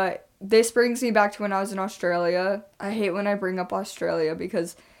about, but this brings me back to when I was in Australia. I hate when I bring up Australia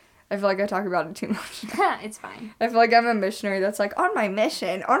because I feel like I talk about it too much. It's fine. I feel like I'm a missionary that's like, on my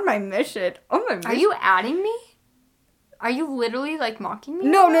mission. Are you adding me? Are you literally, mocking me?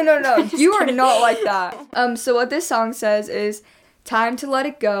 No. You are not like that. So what this song says is, time to let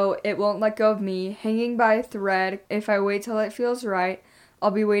it go. It won't let go of me. Hanging by a thread. If I wait till it feels right,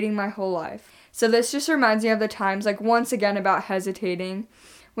 I'll be waiting my whole life. So this just reminds me of the times, once again, about hesitating.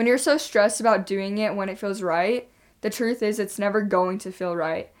 When you're so stressed about doing it when it feels right, the truth is it's never going to feel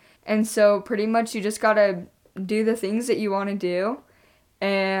right. And so pretty much you just gotta do the things that you want to do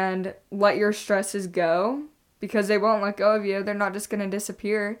and let your stresses go because they won't let go of you. They're not just gonna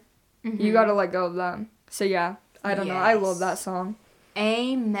disappear. Mm-hmm. You gotta let go of them. So yeah, I don't know. I love that song.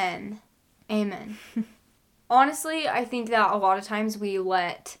 Amen. Honestly, I think that a lot of times we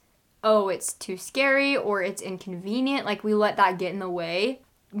let, it's too scary or it's inconvenient, we let that get in the way.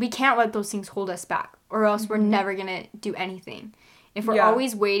 We can't let those things hold us back or else we're never going to do anything. If we're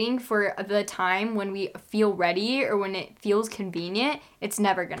always waiting for the time when we feel ready or when it feels convenient, it's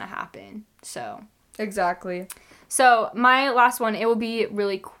never going to happen. So. Exactly. So my last one, it will be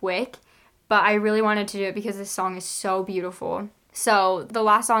really quick, but I really wanted to do it because this song is so beautiful. So the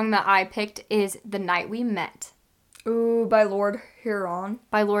last song that I picked is The Night We Met. Ooh, by Lord Huron.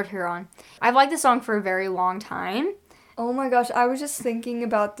 I've liked this song for a very long time. Oh my gosh, I was just thinking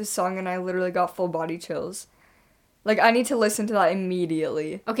about this song and I literally got full body chills. I need to listen to that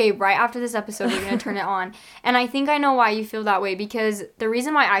immediately. Okay, right after this episode, we're going to turn it on. And I think I know why you feel that way because the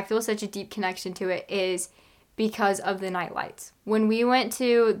reason why I feel such a deep connection to it is because of the night lights. When we went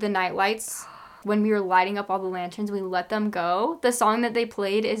to the night lights, when we were lighting up all the lanterns, we let them go. The song that they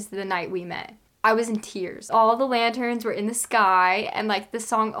played is The Night We Met. I was in tears. All the lanterns were in the sky and the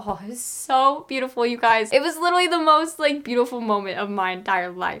song, it was so beautiful, you guys. It was literally the most beautiful moment of my entire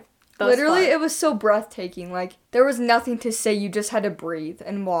life. Literally, it was so breathtaking. There was nothing to say. You just had to breathe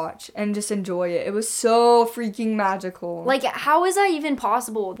and watch and just enjoy it. It was so freaking magical. How is that even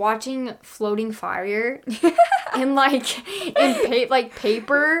possible? Watching floating fire and in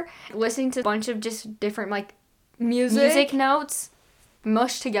paper, listening to a bunch of just different music notes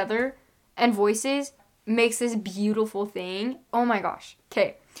mushed together and voices makes this beautiful thing. Oh my gosh.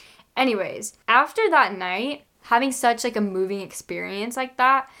 Okay. Anyways, after that night, having such a moving experience like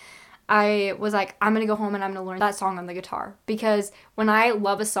that, I was like, I'm going to go home and I'm going to learn that song on the guitar. Because when I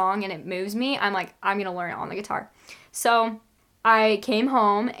love a song and it moves me, I'm like, I'm going to learn it on the guitar. So I came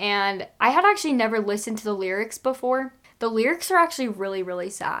home and I had actually never listened to the lyrics before. The lyrics are actually really, really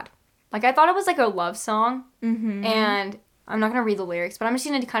sad. I thought it was a love song. Mm-hmm. And I'm not going to read the lyrics, but I'm just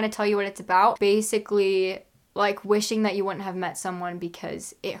going to kind of tell you what it's about. Basically, wishing that you wouldn't have met someone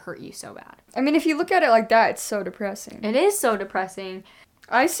because it hurt you so bad. I mean, if you look at it like that, it's so depressing. It is so depressing.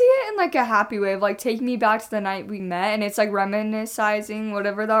 I see it in a happy way of taking me back to the night we met, and it's reminiscing,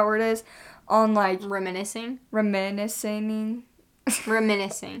 whatever that word is, on Reminiscing? Reminiscing. It's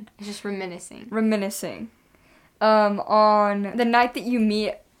just reminiscing. Reminiscing. On the night that you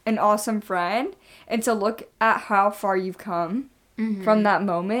meet an awesome friend, and to look at how far you've come from that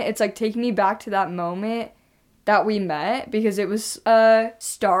moment. It's taking me back to that moment that we met, because it was a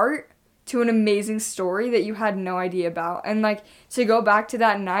start to an amazing story that you had no idea about. And to go back to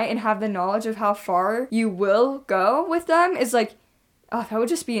that night and have the knowledge of how far you will go with them is that would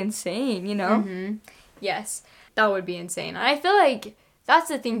just be insane, you know? Mm-hmm. Yes, that would be insane. And I feel that's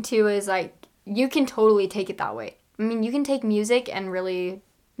the thing too, is you can totally take it that way. I mean, you can take music and really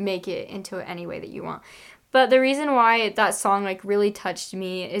make it into any way that you want. But the reason why that song really touched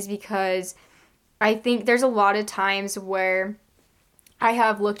me is because I think there's a lot of times where I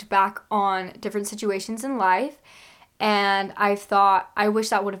have looked back on different situations in life And I've thought, I wish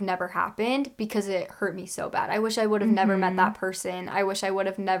that would have never happened because it hurt me so bad. I wish I would have never met that person. I wish I would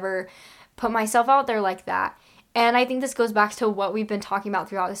have never put myself out there like that. And I think this goes back to what we've been talking about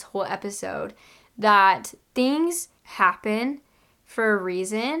throughout this whole episode, that things happen for a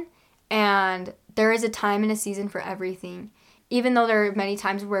reason, and there is a time and a season for everything. Even though there are many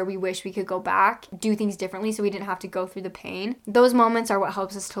times where we wish we could go back, do things differently so we didn't have to go through the pain, those moments are what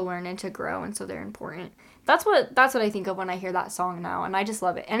helps us to learn and to grow, and so they're important. That's what I think of when I hear that song now, and I just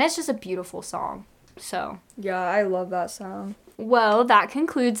love it. And it's just a beautiful song. So, yeah, I love that song. Well, that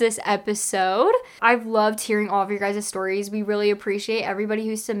concludes this episode. I've loved hearing all of your guys' stories. We really appreciate everybody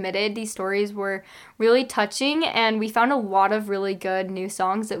who submitted. These stories were really touching, and we found a lot of really good new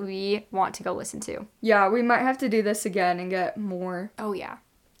songs that we want to go listen to. Yeah, we might have to do this again and get more. Oh, yeah.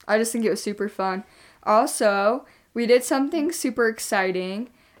 I just think it was super fun. Also, we did something super exciting.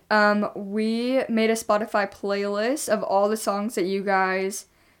 We made a Spotify playlist of all the songs that you guys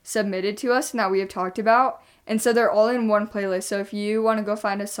submitted to us and that we have talked about. And so they're all in one playlist. So if you want to go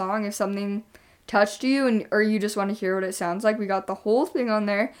find a song, if something touched you or you just want to hear what it sounds like, we got the whole thing on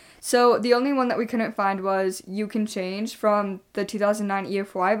there. So the only one that we couldn't find was You Can Change from the 2009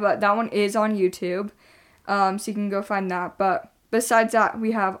 EFY, but that one is on YouTube. So you can go find that. But besides that,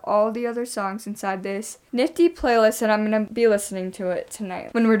 we have all the other songs inside this nifty playlist, and I'm going to be listening to it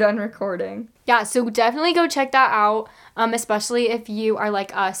tonight when we're done recording. Yeah, so definitely go check that out, especially if you are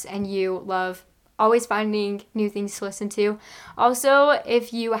like us and you love always finding new things to listen to. Also,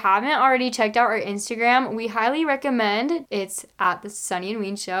 if you haven't already checked out our Instagram, we highly recommend. It's at the Sunny and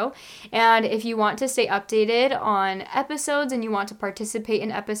Ween Show. And if you want to stay updated on episodes and you want to participate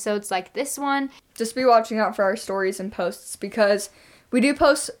in episodes like this one, just be watching out for our stories and posts, because we do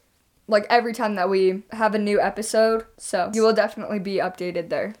post like every time that we have a new episode. So you will definitely be updated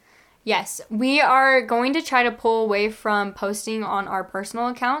there. Yes, we are going to try to pull away from posting on our personal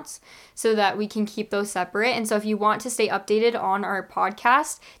accounts so that we can keep those separate. And so if you want to stay updated on our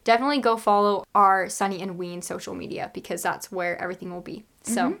podcast, definitely go follow our Sunny and Ween social media, because that's where everything will be.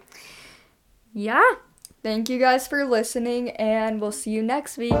 So, yeah. Thank you guys for listening, and we'll see you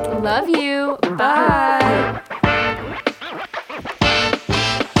next week. Love you. Bye.